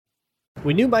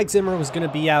We knew Mike Zimmer was going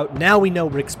to be out. Now we know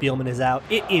Rick Spielman is out.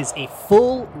 It is a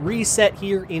full reset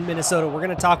here in Minnesota. We're going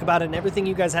to talk about it and everything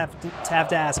you guys have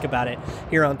to ask about it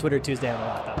here on Twitter Tuesday on the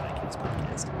Locked On Vikings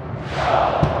podcast.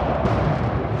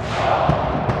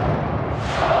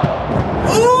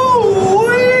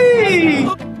 Ooh-wee!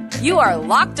 You are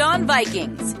Locked On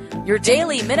Vikings, your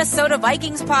daily Minnesota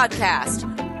Vikings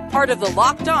podcast, part of the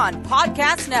Locked On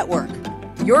Podcast Network,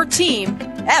 your team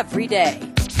every day.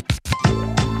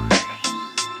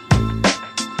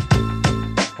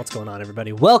 What's going on,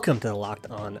 everybody? Welcome to the Locked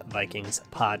On Vikings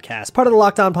podcast, part of the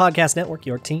Locked On Podcast Network,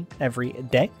 your team every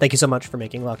day. Thank you so much for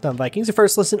making Locked On Vikings your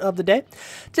first listen of the day.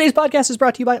 Today's podcast is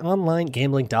brought to you by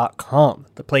OnlineGambling.com,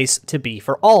 the place to be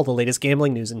for all the latest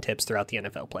gambling news and tips throughout the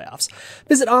NFL playoffs.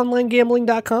 Visit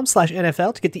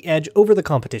OnlineGambling.com/NFL to get the edge over the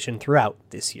competition throughout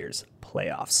this year's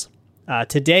playoffs.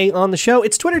 Today on the show,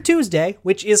 it's Twitter Tuesday,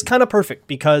 which is kind of perfect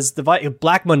because the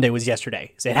Black Monday was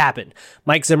yesterday. It happened.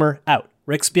 Mike Zimmer out.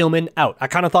 Rick Spielman out. I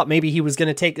kind of thought maybe he was going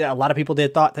to take, a lot of people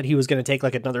thought that he was going to take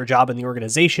like another job in the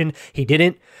organization. He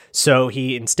didn't. So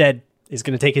he instead is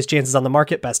going to take his chances on the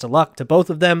market. Best of luck to both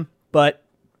of them. But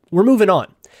we're moving on.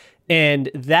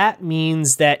 And that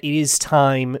means that it is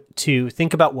time to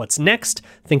think about what's next,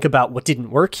 think about what didn't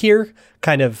work here,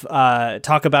 kind of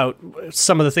talk about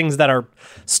some of the things that are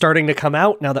starting to come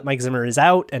out now that Mike Zimmer is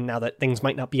out and now that things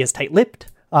might not be as tight-lipped.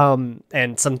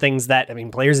 And some things that,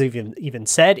 players have even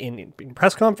said in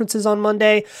press conferences on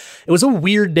Monday. It was a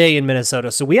weird day in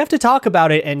Minnesota, so we have to talk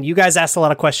about it, and you guys asked a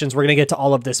lot of questions. We're going to get to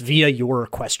all of this via your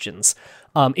questions.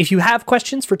 If you have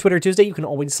questions for Twitter Tuesday, you can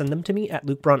always send them to me at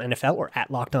Luke Braun NFL or at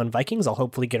Locked On Vikings. I'll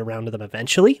hopefully get around to them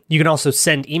eventually. You can also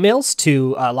send emails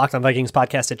to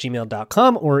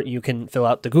lockedonvikingspodcast@gmail.com, or you can fill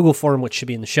out the Google form, which should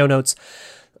be in the show notes.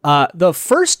 The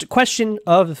first question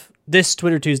of this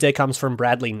Twitter Tuesday comes from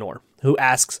Bradley Knorr, who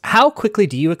asks, how quickly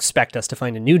do you expect us to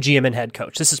find a new GM and head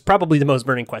coach? This is probably the most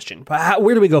burning question. But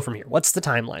where do we go from here? What's the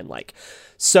timeline like?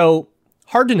 So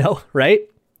hard to know, right?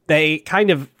 They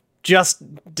kind of just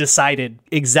decided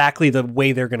exactly the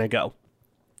way they're going to go.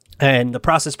 And the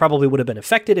process probably would have been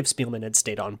affected if Spielman had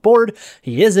stayed on board.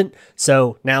 He isn't.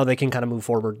 So now they can kind of move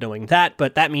forward knowing that.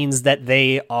 But that means that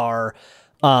they are...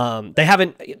 they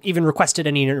haven't even requested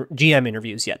any GM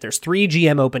interviews yet. There's 3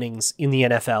 GM openings in the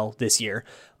NFL this year,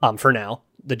 for now.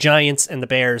 The Giants and the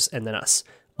Bears and then us.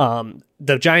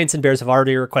 The Giants and Bears have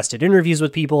already requested interviews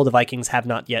with people. The Vikings have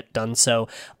not yet done so.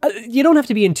 You don't have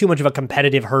to be in too much of a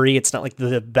competitive hurry. It's not like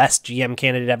the best GM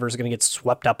candidate ever is going to get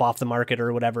swept up off the market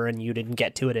or whatever, and you didn't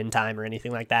get to it in time or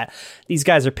anything like that. These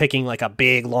guys are picking like a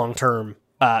big long-term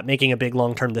making a big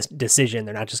long-term decision.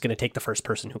 They're not just going to take the first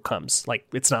person who comes. Like,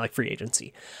 it's not like free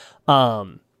agency.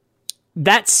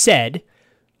 That said,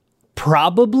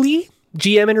 probably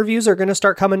GM interviews are going to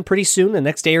start coming pretty soon, the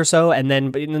next day or so. And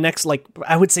then in the next,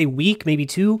 I would say week, maybe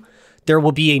 2, there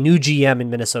will be a new GM in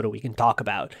Minnesota we can talk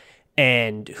about.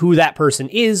 And who that person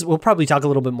is, we'll probably talk a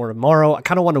little bit more tomorrow. I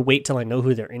kind of want to wait till I know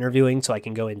who they're interviewing so I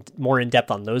can go more in depth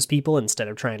on those people instead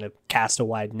of trying to cast a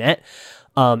wide net.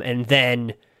 And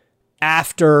then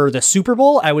after the Super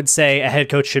Bowl, I would say a head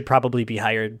coach should probably be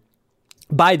hired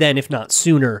by then, if not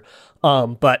sooner.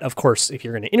 But of course, if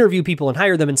you're going to interview people and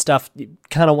hire them and stuff, you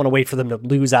kind of want to wait for them to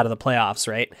lose out of the playoffs,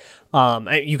 right?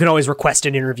 You can always request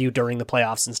an interview during the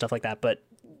playoffs and stuff like that. But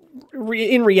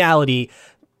in reality,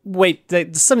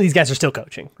 some of these guys are still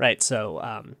coaching, right?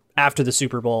 So after the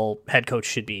Super Bowl, head coach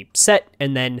should be set,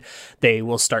 and then they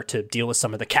will start to deal with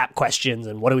some of the cap questions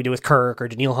and what do we do with Kirk or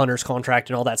Danielle Hunter's contract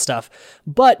and all that stuff.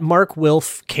 But Mark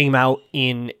Wilf came out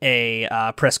in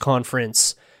a press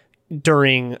conference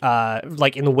during,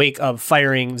 in the wake of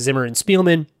firing Zimmer and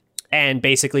Spielman, and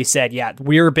basically said, yeah,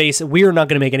 we are not going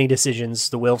to make any decisions.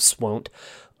 The Wilfs won't.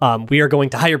 We are going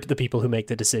to hire the people who make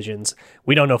the decisions.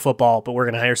 We don't know football, but we're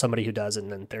going to hire somebody who does, and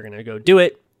then they're going to go do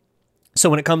it. So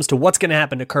when it comes to what's going to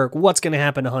happen to Kirk, what's going to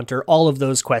happen to Hunter, all of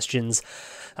those questions,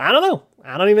 I don't know.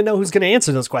 I don't even know who's going to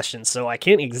answer those questions. So I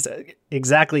can't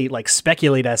exactly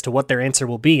speculate as to what their answer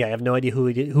will be. I have no idea who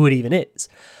it even is.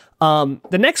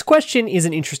 The next question is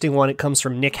an interesting one. It comes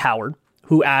from Nick Howard,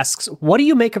 who asks, what do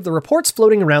you make of the reports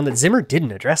floating around that Zimmer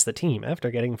didn't address the team after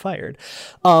getting fired?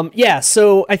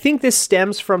 So I think this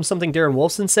stems from something Darren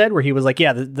Wolfson said, where he was like,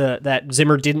 that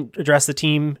Zimmer didn't address the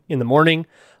team in the morning.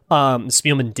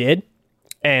 Spielman did.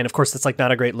 And of course, that's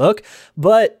not a great look.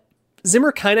 But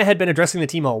Zimmer kind of had been addressing the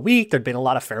team all week. There'd been a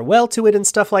lot of farewell to it and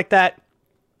stuff like that.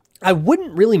 I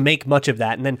wouldn't really make much of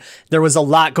that. And then there was a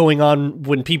lot going on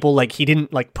when people he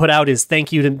didn't put out his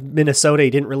thank you to Minnesota. He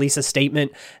didn't release a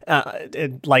statement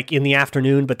in the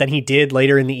afternoon, but then he did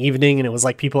later in the evening. And it was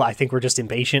people, I think, were just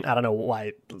impatient. I don't know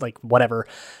why, whatever.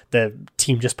 The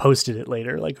team just posted it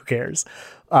later. Who cares?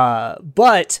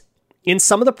 But in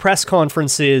some of the press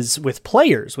conferences with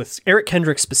players, with Eric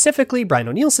Kendricks specifically, Brian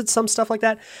O'Neill said some stuff like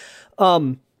that.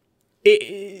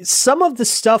 Some of the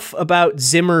stuff about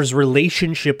Zimmer's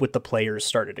relationship with the players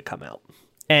started to come out.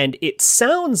 And it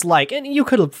sounds like, and you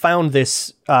could have found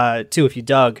this too if you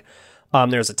dug,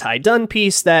 there's a Ty Dunn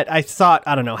piece that I thought,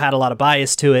 had a lot of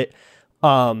bias to it,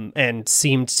 and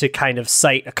seemed to kind of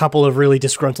cite a couple of really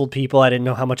disgruntled people. I didn't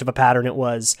know how much of a pattern it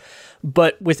was.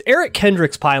 But with Eric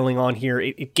Kendricks piling on here,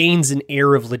 it gains an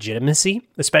air of legitimacy,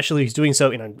 especially he's doing so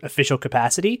in an official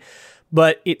capacity.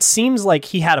 But it seems like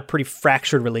he had a pretty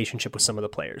fractured relationship with some of the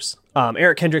players.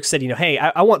 Eric Kendricks said, hey,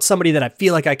 I want somebody that I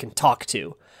feel like I can talk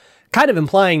to, kind of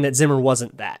implying that Zimmer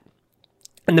wasn't that.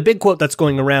 And the big quote that's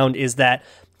going around is that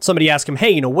somebody asked him,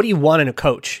 hey, what do you want in a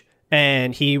coach?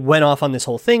 And he went off on this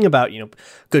whole thing about,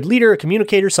 good leader, a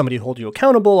communicator, somebody who hold you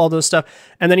accountable, all those stuff.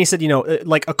 And then he said,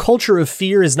 a culture of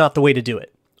fear is not the way to do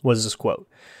it, was his quote.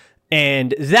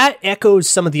 And that echoes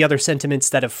some of the other sentiments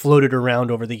that have floated around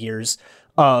over the years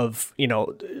of,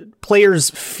 players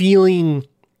feeling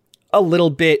a little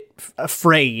bit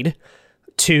afraid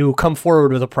to come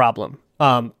forward with a problem,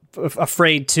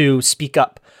 afraid to speak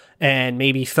up, and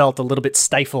maybe felt a little bit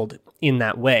stifled in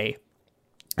that way.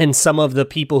 And some of the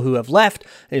people who have left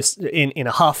is in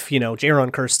a huff,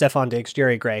 Jaron Kearse, Stephon Diggs,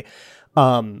 Jerry Gray.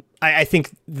 I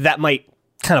think that might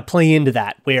kind of play into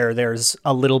that, where there's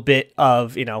a little bit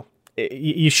of,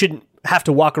 you shouldn't have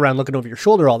to walk around looking over your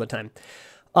shoulder all the time.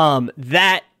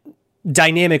 That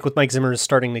dynamic with Mike Zimmer is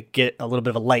starting to get a little bit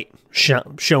of a light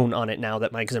shown on it now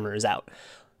that Mike Zimmer is out.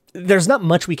 There's not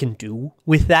much we can do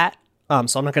with that.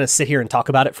 So I'm not going to sit here and talk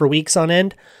about it for weeks on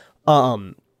end.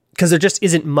 Because there just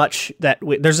isn't much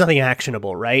there's nothing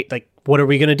actionable, right? What are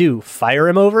we going to do? Fire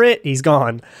him over it? He's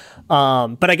gone.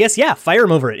 But I guess, fire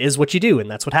him over it is what you do. And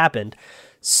that's what happened.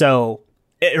 So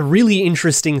a really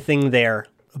interesting thing there,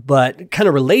 but kind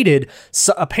of related.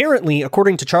 So apparently,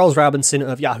 according to Charles Robinson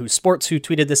of Yahoo Sports, who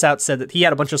tweeted this out, said that he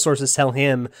had a bunch of sources tell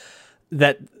him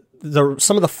that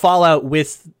some of the fallout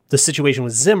with the situation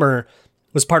with Zimmer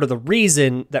was part of the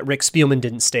reason that Rick Spielman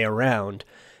didn't stay around.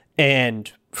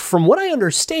 And from what I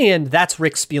understand, that's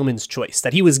Rick Spielman's choice,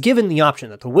 that he was given the option,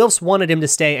 that the Wilfs wanted him to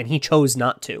stay and he chose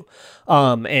not to.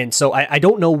 And so I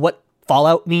don't know what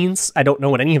fallout means. I don't know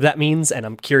what any of that means. And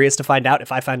I'm curious to find out.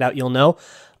 If I find out, you'll know.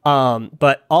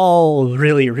 But all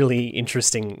really, really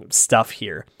interesting stuff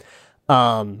here.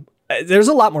 There's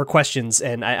a lot more questions,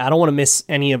 and I don't want to miss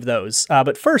any of those.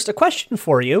 But first, a question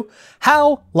for you.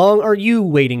 How long are you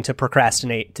waiting to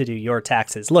procrastinate to do your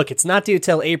taxes? Look, it's not due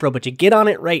till April, but you get on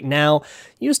it right now.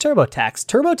 Use TurboTax.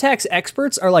 TurboTax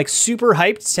experts are super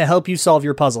hyped to help you solve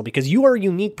your puzzle, because you are a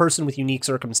unique person with unique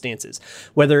circumstances.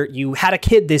 Whether you had a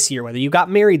kid this year, whether you got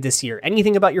married this year,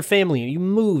 anything about your family, you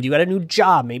moved, you got a new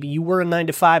job, maybe you were a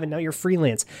 9-to-5 and now you're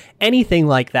freelance, anything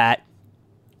like that.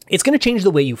 It's going to change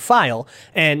the way you file,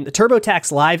 and the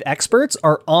TurboTax Live experts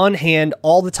are on hand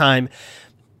all the time,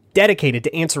 dedicated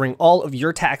to answering all of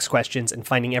your tax questions and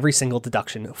finding every single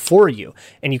deduction for you.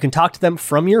 And you can talk to them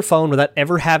from your phone without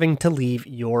ever having to leave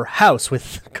your house.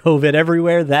 With COVID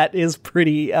everywhere, that is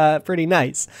pretty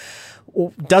nice.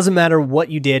 Doesn't matter what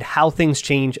you did, how things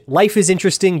change. Life is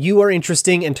interesting. You are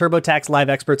interesting, and TurboTax Live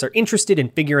experts are interested in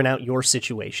figuring out your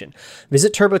situation.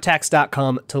 Visit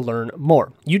TurboTax.com to learn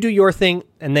more. You do your thing,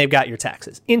 and they've got your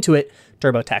taxes. Intuit,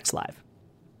 TurboTax Live.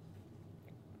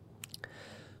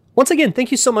 Once again,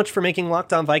 thank you so much for making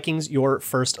Locked On Vikings your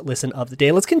first listen of the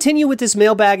day. Let's continue with this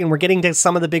mailbag, and we're getting to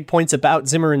some of the big points about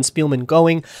Zimmer and Spielman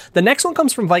going. The next one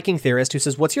comes from Viking Theorist, who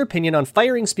says, what's your opinion on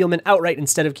firing Spielman outright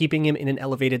instead of keeping him in an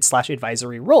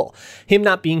elevated/advisory role? Him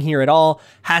not being here at all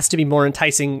has to be more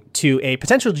enticing to a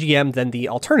potential GM than the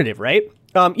alternative, right?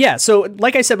 So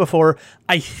like I said before,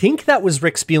 I think that was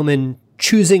Rick Spielman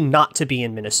choosing not to be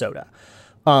in Minnesota.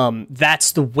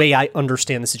 That's the way I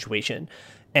understand the situation.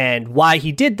 And why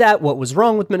he did that, what was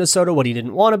wrong with Minnesota, what he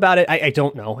didn't want about it, I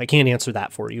don't know. I can't answer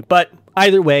that for you. But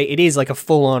either way, it is like a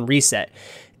full-on reset.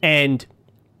 And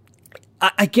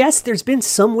I guess there's been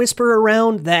some whisper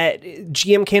around that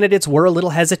GM candidates were a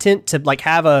little hesitant to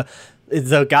have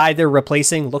the guy they're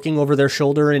replacing looking over their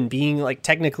shoulder and being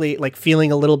technically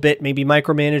feeling a little bit maybe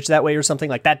micromanaged that way or something.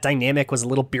 That dynamic was a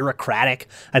little bureaucratic,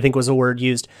 I think was a word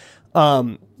used.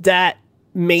 That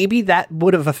maybe that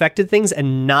would have affected things,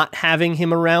 and not having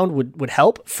him around would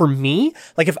help. For me,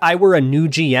 like if I were a new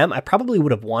GM, I probably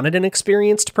would have wanted an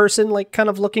experienced person, like kind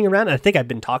of looking around. And I think I've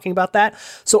been talking about that.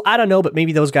 So I don't know, but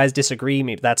maybe those guys disagree.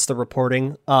 Maybe that's the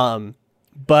reporting.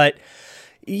 But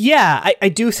yeah, I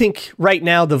do think right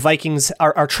now the Vikings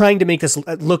are trying to make this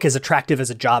look as attractive as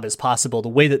a job as possible. The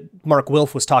way that Mark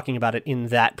Wilf was talking about it in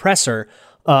that presser,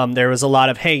 there was a lot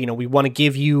of, hey, we want to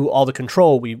give you all the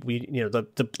control. The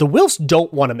Wilfs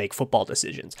don't want to make football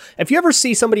decisions. If you ever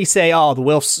see somebody say, oh, the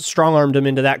Wilfs strong-armed him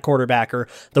into that quarterback, or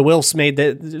the Wilfs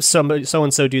made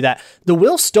so-and-so do that, the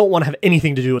Wilfs don't want to have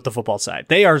anything to do with the football side.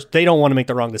 They don't want to make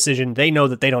the wrong decision. They know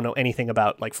that they don't know anything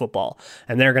about like football,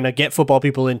 and they're going to get football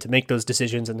people in to make those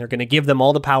decisions, and they're going to give them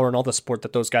all the power and all the support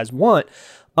that those guys want.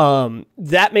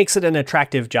 That makes it an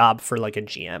attractive job for like a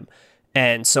GM.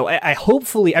 And so I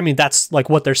hopefully, that's like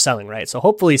what they're selling, right? So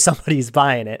hopefully somebody's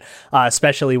buying it,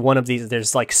 especially one of these.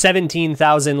 There's like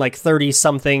 17,000, like 30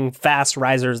 something fast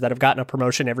risers that have gotten a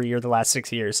promotion every year the last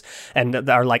 6 years, and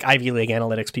are like Ivy League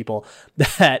analytics people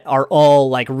that are all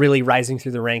like really rising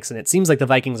through the ranks. And it seems like the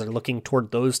Vikings are looking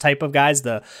toward those type of guys,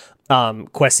 the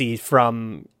Kwesi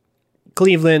from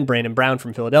Cleveland, Brandon Brown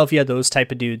from Philadelphia, those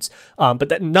type of dudes. But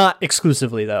that not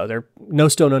exclusively though. They're No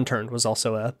Stone Unturned was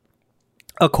also a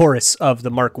chorus of the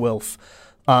Mark Wilf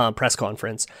press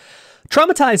conference.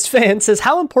 Traumatized Fan says,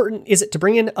 how important is it to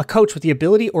bring in a coach with the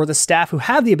ability, or the staff who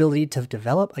have the ability, to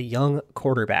develop a young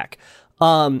quarterback?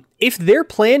 If their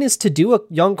plan is to do a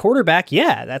young quarterback,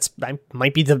 yeah, that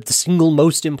might be the single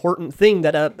most important thing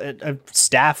that a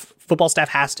football staff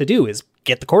has to do, is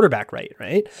get the quarterback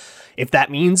right? If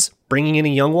that means bringing in a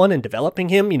young one and developing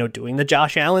him, doing the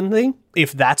Josh Allen thing,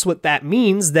 if that's what that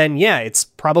means, then yeah, it's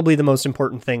probably the most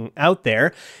important thing out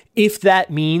there. If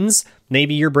that means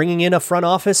maybe you're bringing in a front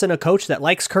office and a coach that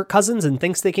likes Kirk Cousins and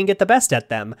thinks they can get the best at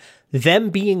them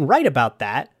being right about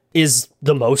that is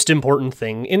the most important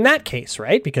thing in that case,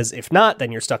 right? Because if not,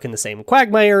 then you're stuck in the same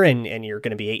quagmire, and you're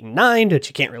going to be 8-9, but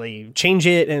you can't really change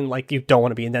it, and like you don't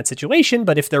want to be in that situation.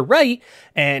 But if they're right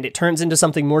and it turns into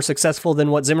something more successful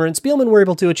than what Zimmer and Spielman were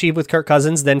able to achieve with Kirk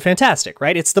Cousins, then fantastic,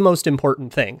 right? It's the most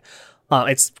important thing.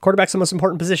 Quarterback's the most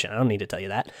important position. I don't need to tell you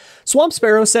that. Swamp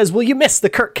Sparrow says, will you miss the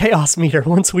Kirk chaos meter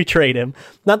once we trade him?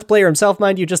 Not the player himself,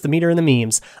 mind you, just the meter and the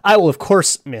memes. I will, of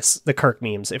course, miss the Kirk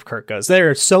memes if Kirk goes. There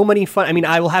are so many fun.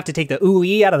 I will have to take the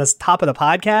ooh-ee out of the top of the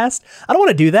podcast. I don't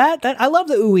want to do that. I love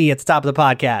the ooh-ee at the top of the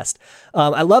podcast.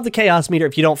 I love the chaos meter.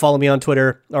 If you don't follow me on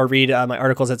Twitter or read my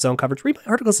articles at Zone Coverage, read my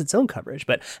articles at Zone Coverage.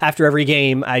 But after every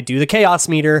game, I do the chaos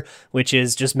meter, which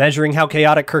is just measuring how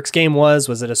chaotic Kirk's game was.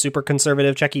 Was it a super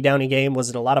conservative Checky Downey game?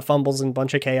 Was it a lot of fumbles and a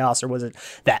bunch of chaos, or was it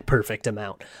that perfect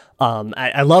amount?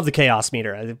 I love the chaos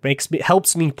meter. It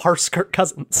helps me parse Kirk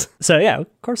Cousins. So yeah,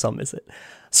 of course I'll miss it.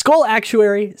 Skull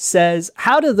Actuary says,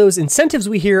 how do those incentives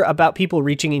we hear about people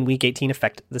reaching in week 18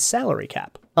 affect the salary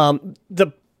cap?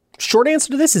 The short answer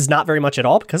to this is not very much at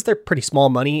all, because they're pretty small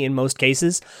money in most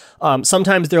cases.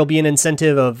 Sometimes there'll be an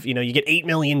incentive of, you get $8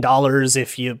 million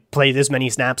if you play this many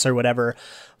snaps or whatever.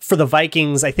 For the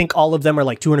Vikings, I think all of them are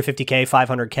like $250K,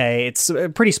 $500K. It's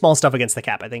pretty small stuff against the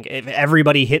cap. I think if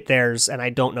everybody hit theirs, and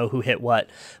I don't know who hit what,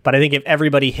 but I think if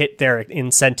everybody hit their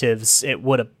incentives, it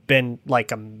would have been like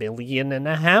 $1.5 million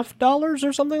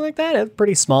or something like that. It's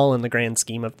pretty small in the grand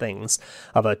scheme of things,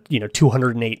 of a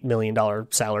 $208 million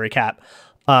salary cap.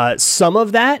 Some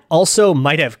of that also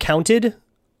might have counted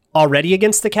already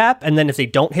against the cap, and then if they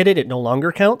don't hit it, it no longer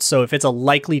counts. So if it's a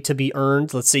likely to be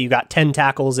earned, let's say you got 10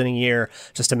 tackles in a year,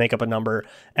 just to make up a number,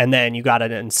 and then you got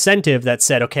an incentive that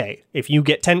said, okay, if you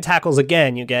get 10 tackles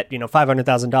again, you get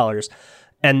 $500,000,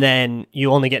 and then you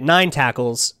only get 9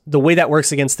 tackles. The way that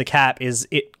works against the cap is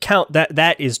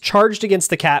that is charged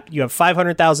against the cap. You have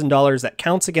 $500,000 that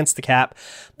counts against the cap,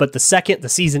 but the second the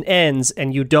season ends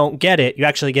and you don't get it, you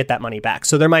actually get that money back.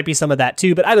 So there might be some of that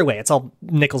too, but either way, it's all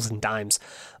nickels and dimes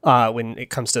when it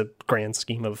comes to grand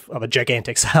scheme of a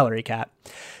gigantic salary cap.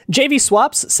 JV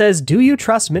Swaps says, do you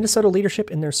trust Minnesota leadership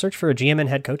in their search for a GM and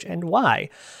head coach, and why?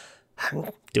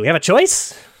 Do we have a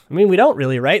choice? We don't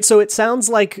really, right? So it sounds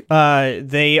like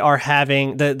they are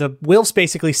having the Wilfs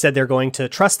basically said they're going to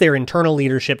trust their internal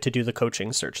leadership to do the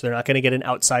coaching search. They're not going to get an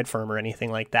outside firm or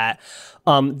anything like that.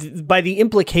 By the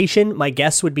implication, my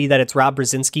guess would be that it's Rob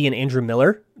Brzezinski and Andrew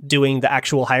Miller doing the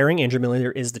actual hiring. Andrew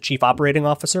Miller is the chief operating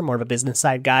officer, more of a business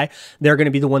side guy. They're going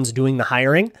to be the ones doing the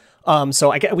hiring.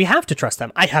 So we have to trust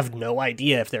them. I have no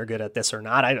idea if they're good at this or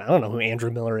not. I don't know who Andrew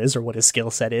Miller is or what his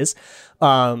skill set is.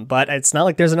 But it's not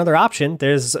like there's another option.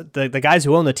 There's the guys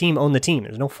who own the team.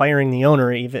 There's no firing the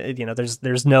owner. Even,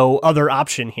 there's no other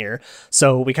option here.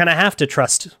 So we kind of have to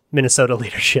trust Minnesota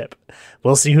leadership.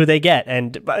 We'll see who they get.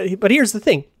 But here's the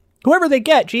thing. whoever they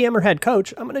get, GM or head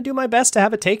coach, I'm going to do my best to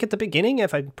have a take at the beginning.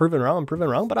 If I'm proven wrong, I'm proven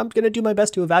wrong, but I'm going to do my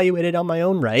best to evaluate it on my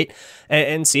own right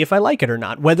and see if I like it or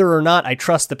not. Whether or not I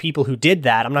trust the people who did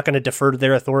that, I'm not going to defer to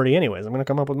their authority anyways. I'm going to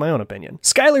come up with my own opinion.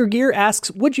 Skylar Gear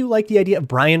asks, would you like the idea of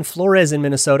Brian Flores in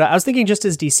Minnesota? I was thinking just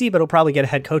as DC, but he'll probably get a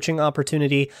head coaching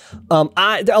opportunity.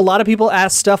 A lot of people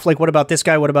ask stuff like, what about this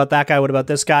guy? What about that guy? What about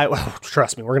this guy? Well,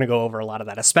 trust me, we're going to go over a lot of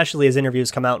that, especially as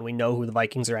interviews come out and we know who the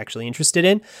Vikings are actually interested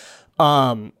in.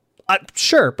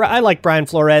 Sure, I like Brian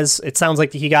Flores. It sounds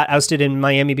like he got ousted in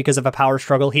Miami because of a power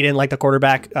struggle. He didn't like the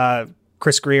quarterback.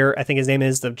 Chris Greer, I think his name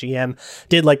is, the GM,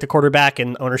 did like the quarterback,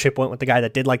 and ownership went with the guy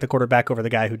that did like the quarterback over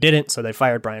the guy who didn't, so they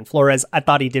fired Brian Flores. I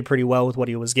thought he did pretty well with what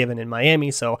he was given in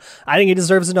Miami, so I think he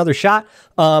deserves another shot.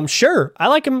 Sure, I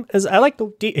like him.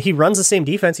 He runs the same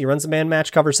defense. He runs the man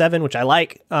match cover 7, which I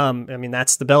like.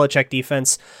 That's the Belichick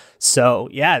defense. So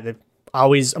yeah,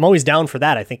 I'm always down for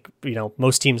that. I think,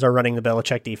 most teams are running the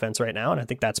Belichick defense right now, and I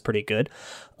think that's pretty good.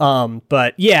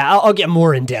 But yeah, I'll get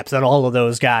more in depth on all of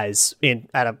those guys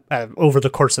over the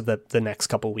course of the next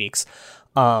couple weeks.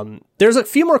 There's a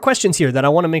few more questions here that I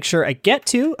want to make sure I get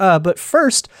to. But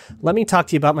first, let me talk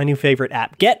to you about my new favorite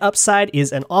app. Get Upside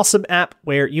is an awesome app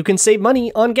where you can save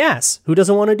money on gas. Who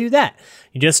doesn't want to do that?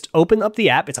 You just open up the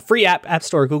app. It's a free app, App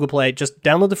Store, Google Play. Just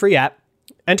download the free app.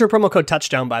 Enter promo code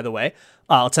touchdown, by the way.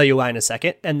 I'll tell you why in a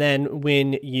second. And then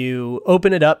when you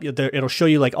open it up, it'll show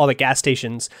you like all the gas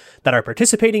stations that are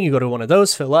participating. You go to one of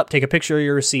those, fill up, take a picture of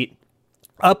your receipt,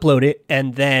 upload it,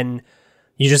 and then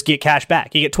you just get cash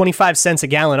back. You get 25 cents a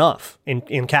gallon off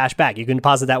in cash back. You can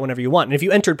deposit that whenever you want. And if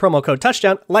you entered promo code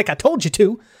touchdown, like I told you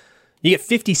to, you get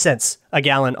 50 cents a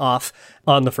gallon off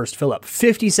on the first fill up.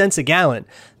 50 cents a gallon.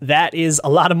 That is a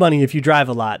lot of money if you drive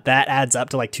a lot. That adds up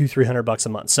to like $200-$300 a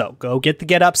month. So go get the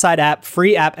Get Upside app,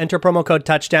 free app, enter promo code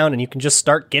touchdown, and you can just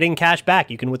start getting cash back.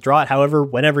 You can withdraw it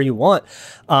whenever you want.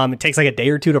 It takes like a day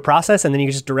or two to process, and then you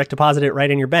can just direct deposit it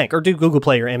right in your bank, or do Google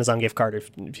Play or Amazon gift card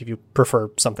if you prefer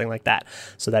something like that.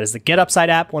 So that is the Get Upside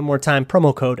app. One more time,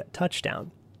 promo code touchdown.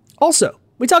 Also,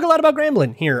 we talk a lot about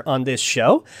gambling here on this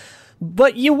show.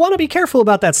 But you want to be careful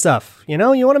about that stuff. You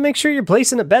want to make sure you're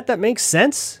placing a bet that makes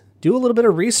sense. Do a little bit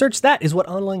of research. That is what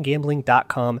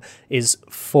onlinegambling.com is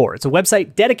for. It's a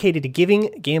website dedicated to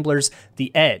giving gamblers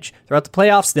the edge. Throughout the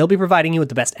playoffs, they'll be providing you with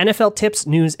the best NFL tips,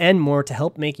 news, and more to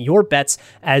help make your bets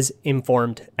as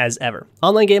informed as ever.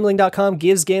 Onlinegambling.com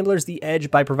gives gamblers the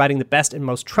edge by providing the best and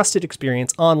most trusted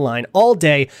experience online all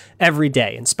day, every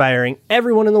day, inspiring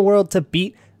everyone in the world to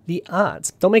beat the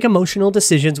odds. Don't make emotional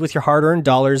decisions with your hard-earned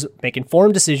dollars. Make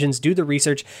informed decisions, do the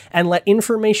research, and let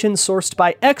information sourced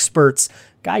by experts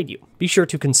guide you. Be sure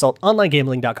to consult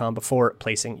onlinegambling.com before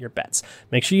placing your bets.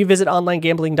 Make sure you visit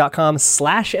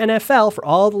onlinegambling.com/NFL for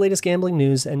all the latest gambling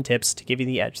news and tips to give you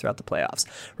the edge throughout the playoffs.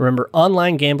 Remember,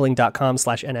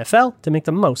 onlinegambling.com/NFL to make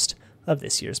the most of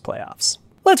this year's playoffs.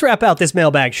 Let's wrap out this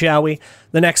mailbag, shall we?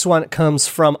 The next one comes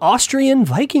from Austrian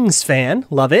Vikings fan,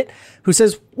 love it, who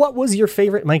says, what was your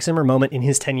favorite Mike Zimmer moment in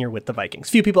his tenure with the Vikings?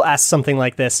 Few people ask something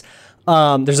like this.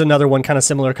 There's another one kind of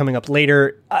similar coming up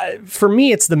later. For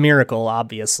me, it's the miracle,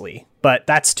 obviously, but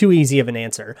that's too easy of an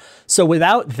answer. So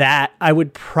without that, I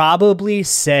would probably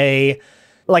say,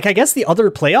 I guess the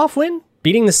other playoff win?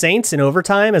 Beating the Saints in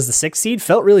overtime as the 6th seed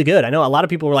felt really good. I know a lot of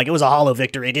people were like, it was a hollow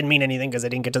victory. It didn't mean anything because they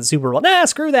didn't get to the Super Bowl. Nah,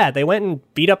 screw that. They went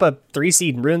and beat up a 3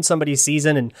 seed and ruined somebody's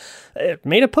season and it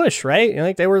made a push, right?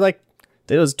 It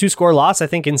was a 2-score loss, I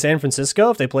think, in San Francisco.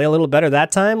 If they play a little better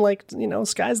that time,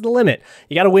 sky's the limit.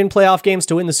 You got to win playoff games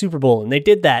to win the Super Bowl, and they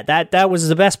did that. That was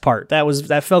the best part.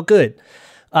 That felt good.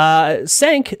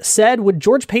 Sank said, would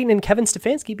George Payton and Kevin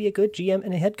Stefanski be a good GM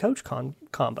and a head coach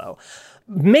combo?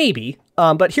 Maybe,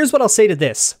 but here's what I'll say to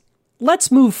this.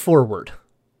 Let's move forward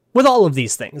with all of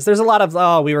these things. There's a lot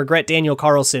of, we regret Daniel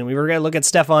Carlson. We regret, look at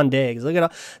Stephon Diggs.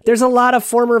 There's a lot of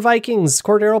former Vikings.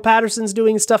 Cordero Patterson's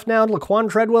doing stuff now. Laquan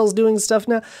Treadwell's doing stuff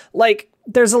now.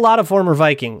 There's a lot of former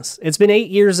Vikings. It's been 8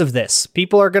 years of this.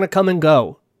 People are going to come and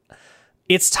go.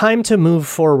 It's time to move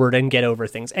forward and get over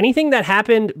things. Anything that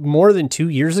happened more than 2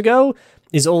 years ago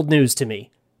is old news to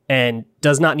me and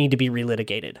does not need to be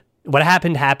relitigated. What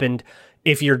happened.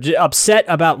 If you're upset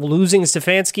about losing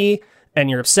Stefanski and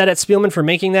you're upset at Spielman for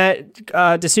making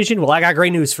that decision, well, I got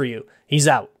great news for you. He's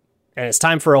out. And it's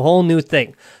time for a whole new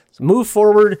thing. So move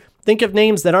forward. Think of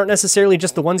names that aren't necessarily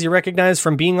just the ones you recognize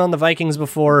from being on the Vikings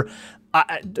before.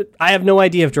 I have no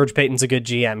idea if George Payton's a good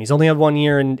GM. He's only had 1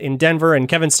 year in Denver, and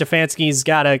Kevin Stefanski's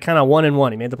got a kind of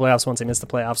 1-1. He made the playoffs once. He missed the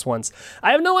playoffs once.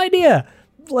 I have no idea.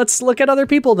 Let's look at other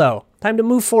people, though. Time to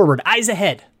move forward. Eyes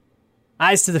ahead.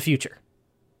 Eyes to the future.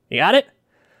 You got it?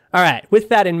 All right. With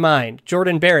that in mind,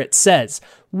 Jordan Barrett says,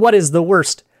 what is the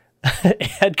worst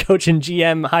head coach and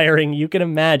GM hiring you can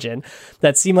imagine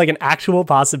that seemed like an actual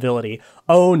possibility.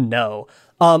 Oh no.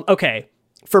 Okay.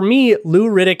 For me, Lou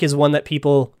Riddick is one that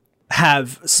people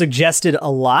have suggested a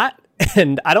lot,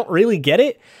 and I don't really get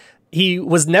it. He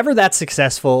was never that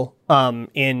successful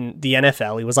in the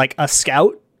NFL. He was like a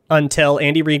scout until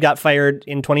Andy Reid got fired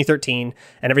in 2013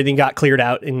 and everything got cleared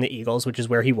out in the Eagles, which is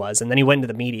where he was. And then he went into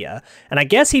the media. And I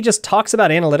guess he just talks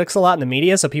about analytics a lot in the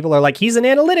media. So people are like, he's an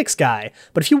analytics guy.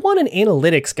 But if you want an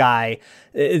analytics guy,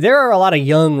 there are a lot of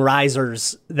young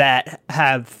risers that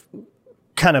have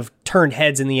kind of turned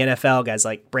heads in the NFL. Guys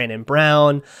like Brandon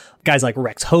Brown, guys like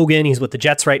Rex Hogan. He's with the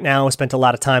Jets right now. Spent a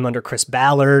lot of time under Chris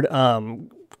Ballard.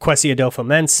 Kwesi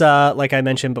Adofo-Mensah, like I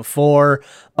mentioned before.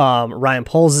 Ryan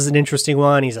Poles is an interesting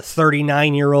one. He's a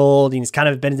 39-year-old. He's kind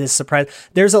of been this surprise.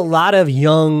 There's a lot of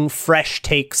young, fresh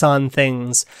takes on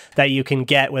things that you can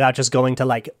get without just going to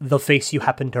like the face you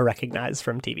happen to recognize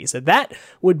from TV. So that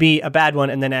would be a bad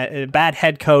one. And then a bad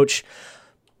head coach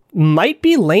might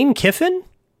be Lane Kiffin.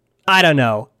 I don't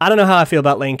know. I don't know how I feel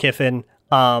about Lane Kiffin.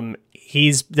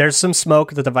 There's some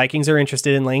smoke that the Vikings are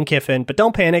interested in Lane Kiffin, but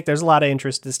don't panic. There's a lot of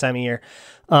interest this time of year.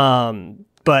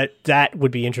 But that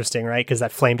would be interesting, right? Because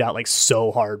that flamed out like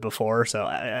so hard before. So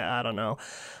I don't know.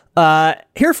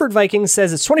 Hereford Vikings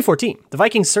says it's 2014. The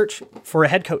Vikings search for a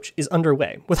head coach is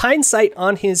underway. With hindsight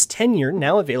on his tenure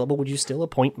now available, would you still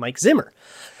appoint Mike Zimmer?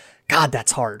 God,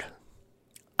 that's hard.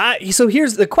 So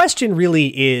here's the question really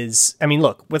is, I mean,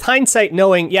 look, with hindsight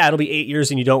knowing, it'll be 8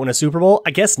 years and you don't win a Super Bowl, I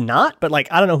guess not, but like,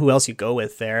 I don't know who else you go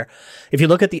with there. If you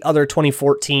look at the other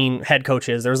 2014 head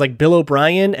coaches, there was like Bill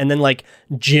O'Brien and then like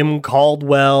Jim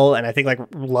Caldwell and I think like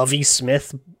Lovie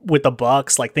Smith with the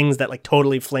Bucks, like things that like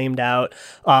totally flamed out.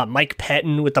 Mike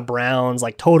Pettin with the Browns,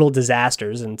 like total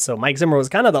disasters. And so Mike Zimmer was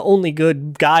kind of the only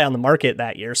good guy on the market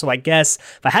that year. So I guess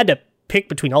if I had to pick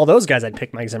between all those guys, I'd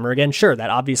pick Mike Zimmer again. Sure, that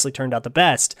obviously turned out the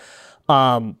best.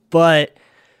 But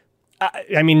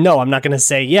I mean, no, I'm not going to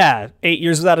say, 8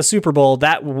 years without a Super Bowl,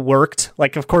 that worked.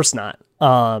 Like, of course not.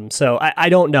 So I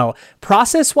don't know.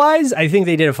 Process-wise, I think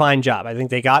they did a fine job. I think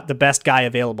they got the best guy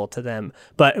available to them.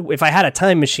 But if I had a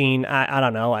time machine, I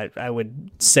don't know. I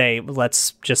would say,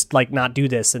 let's just like not do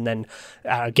this and then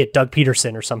get Doug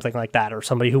Peterson or something like that, or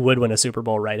somebody who would win a Super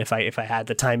Bowl, right? If I had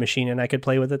the time machine and I could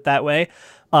play with it that way.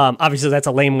 Obviously, that's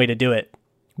a lame way to do it.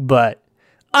 But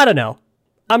I don't know.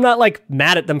 I'm not like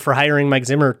mad at them for hiring Mike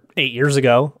Zimmer 8 years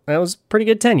ago. That was pretty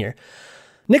good tenure.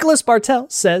 Nicholas Bartel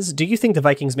says, do you think the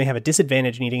Vikings may have a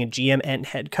disadvantage needing a GM and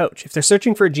head coach? If they're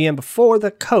searching for a GM before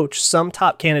the coach, some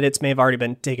top candidates may have already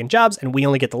been taking jobs and we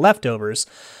only get the leftovers.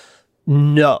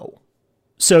 No.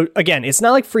 So again, it's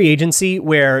not like free agency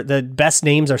where the best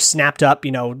names are snapped up,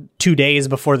 2 days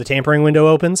before the tampering window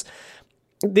opens.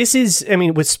 This is, I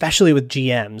mean, especially with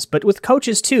GMs, but with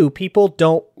coaches too, people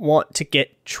don't want to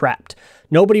get trapped.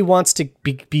 Nobody wants to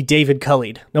be David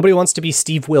Culley. Nobody wants to be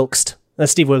Steve Wilkes.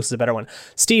 Steve Wilkes is a better one.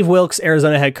 Steve Wilkes,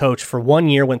 Arizona head coach for 1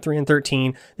 year, went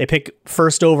 3-13. They pick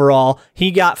first overall.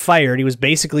 He got fired. He was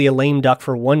basically a lame duck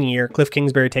for 1 year. Cliff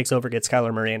Kingsbury takes over, gets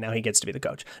Kyler Murray, and now he gets to be the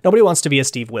coach. Nobody wants to be a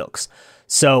Steve Wilkes.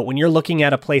 So when you're looking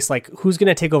at a place like who's going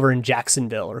to take over in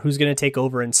Jacksonville or who's going to take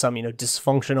over in some,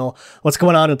 dysfunctional, what's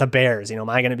going on with the Bears? Am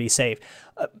I going to be safe?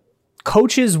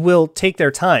 Coaches will take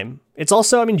their time. It's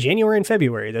also, January and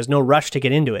February. There's no rush to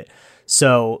get into it.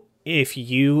 So if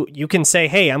you can say,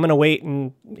 hey, I'm going to wait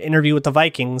and interview with the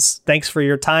Vikings. Thanks for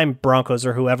your time, Broncos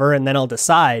or whoever, and then I'll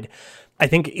decide. I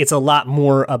think it's a lot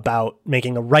more about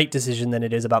making the right decision than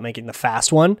it is about making the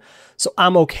fast one. So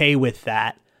I'm okay with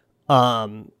that.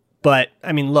 But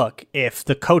look, if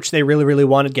the coach they really, really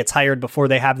wanted gets hired before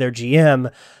they have their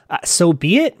GM, so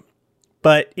be it.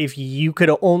 But if you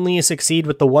could only succeed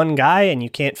with the one guy and you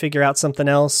can't figure out something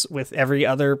else with every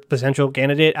other potential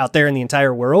candidate out there in the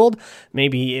entire world,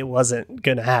 maybe it wasn't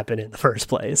going to happen in the first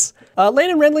place.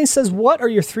 Landon Renly says, what are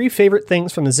your 3 favorite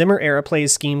things from the Zimmer era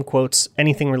plays, scheme, quotes,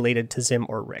 anything related to Zim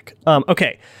or Rick?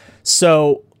 Okay,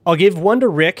 so I'll give one to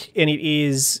Rick, and it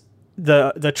is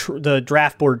the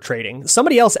draft board trading.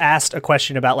 Somebody else asked a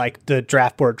question about like the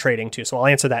draft board trading too, so I'll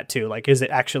answer that too. Like, is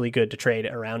it actually good to trade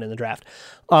around in the draft?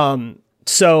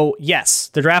 So yes,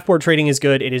 the draft board trading is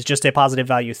good. It is just a positive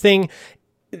value thing.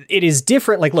 It is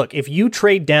different. Like, look, if you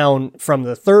trade down from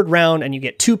the 3rd round and you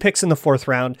get 2 picks in the 4th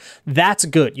round, that's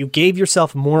good. You gave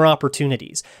yourself more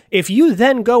opportunities. If you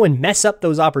then go and mess up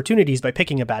those opportunities by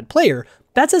picking a bad player,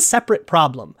 that's a separate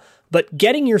problem. But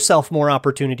getting yourself more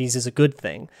opportunities is a good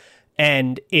thing.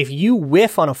 And if you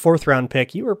whiff on a 4th round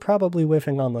pick, you are probably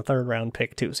whiffing on the 3rd round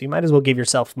pick too. So you might as well give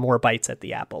yourself more bites at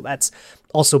the apple. That's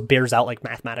also bears out like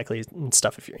mathematically and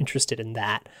stuff if you're interested in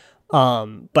that.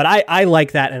 But I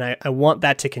like that, and I want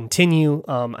that to continue.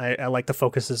 I like the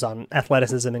focuses on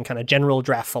athleticism and kind of general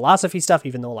draft philosophy stuff,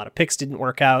 even though a lot of picks didn't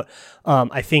work out.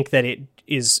 I think that it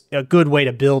is a good way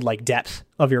to build like depth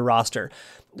of your roster.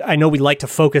 I know we like to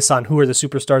focus on who are the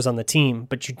superstars on the team,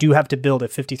 but you do have to build a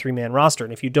 53-man roster.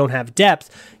 And if you don't have depth,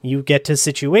 you get to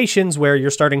situations where you're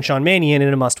starting Sean Mannion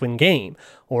in a must-win game,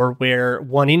 or where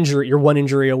you're one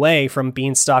injury away from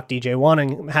Beanstalk DJ One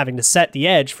and having to set the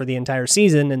edge for the entire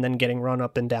season and then getting run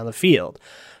up and down the field.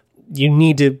 You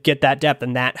need to get that depth,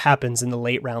 and that happens in the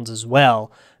late rounds as well.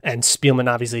 And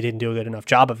Spielman obviously didn't do a good enough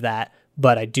job of that,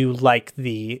 but I do like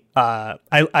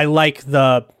I like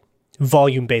the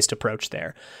volume-based approach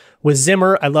there. With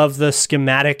Zimmer, I love the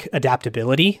schematic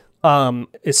adaptability.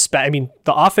 The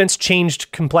offense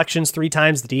changed complexions 3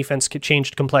 times. The defense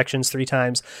changed complexions 3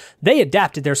 times. They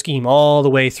adapted their scheme all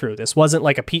the way through. This wasn't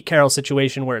like a Pete Carroll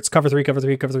situation where it's cover 3, cover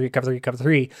 3, cover 3, cover 3, cover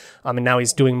 3. And now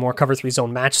he's doing more cover 3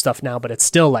 zone match stuff now, but it's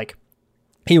still like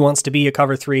he wants to be a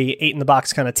cover 3, 8 in the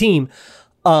box kind of team.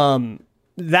 I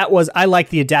like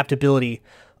the adaptability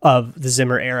of the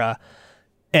Zimmer era.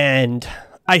 And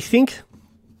I think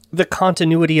the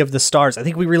continuity of the stars, I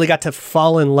think we really got to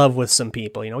fall in love with some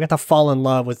people. We got to fall in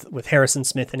love with Harrison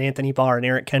Smith and Anthony Barr and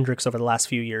Eric Kendricks over the last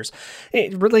few years.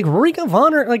 Like Ring of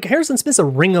Honor, like Harrison Smith's a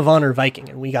Ring of Honor Viking,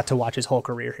 and we got to watch his whole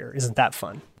career here. Isn't that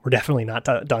fun? We're definitely not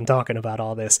done talking about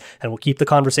all this, and we'll keep the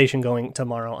conversation going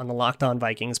tomorrow on the Locked On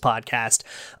Vikings podcast.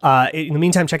 In the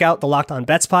meantime, check out the Locked On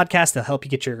Bets podcast. They'll help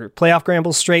you get your playoff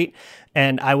gambles straight,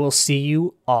 and I will see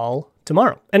you all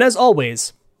tomorrow. And as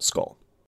always, Skol.